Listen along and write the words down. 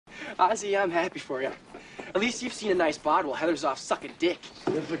Ozzy, I'm happy for you. At least you've seen a nice bod while Heather's off sucking dick.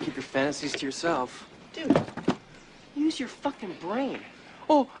 You better keep your fantasies to yourself. Dude, use your fucking brain.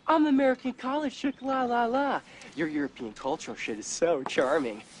 Oh, I'm American college chick, la la la. Your European cultural shit is so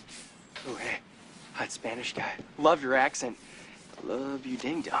charming. Oh, hey, hot Spanish guy. Love your accent. Love you,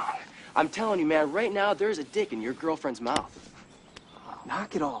 ding dong. I'm telling you, man, right now there's a dick in your girlfriend's mouth.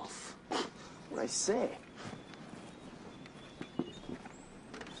 Knock it off. What I say?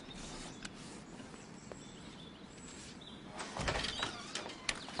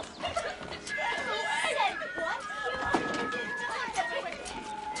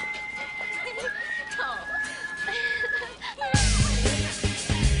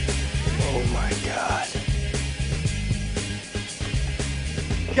 Oh my God.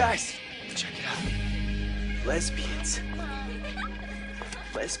 Guys, check it out. Lesbians.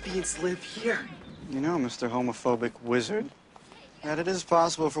 Lesbians live here. You know, Mr. Homophobic Wizard, that it is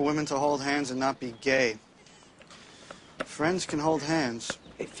possible for women to hold hands and not be gay. Friends can hold hands.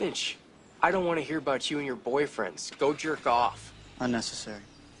 Hey, Finch, I don't want to hear about you and your boyfriends. Go jerk off. Unnecessary.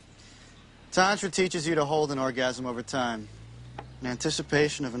 Tantra teaches you to hold an orgasm over time, in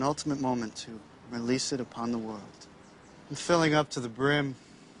anticipation of an ultimate moment to release it upon the world. And filling up to the brim.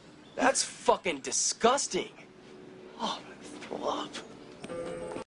 That's fucking disgusting. Oh, I'm gonna throw up.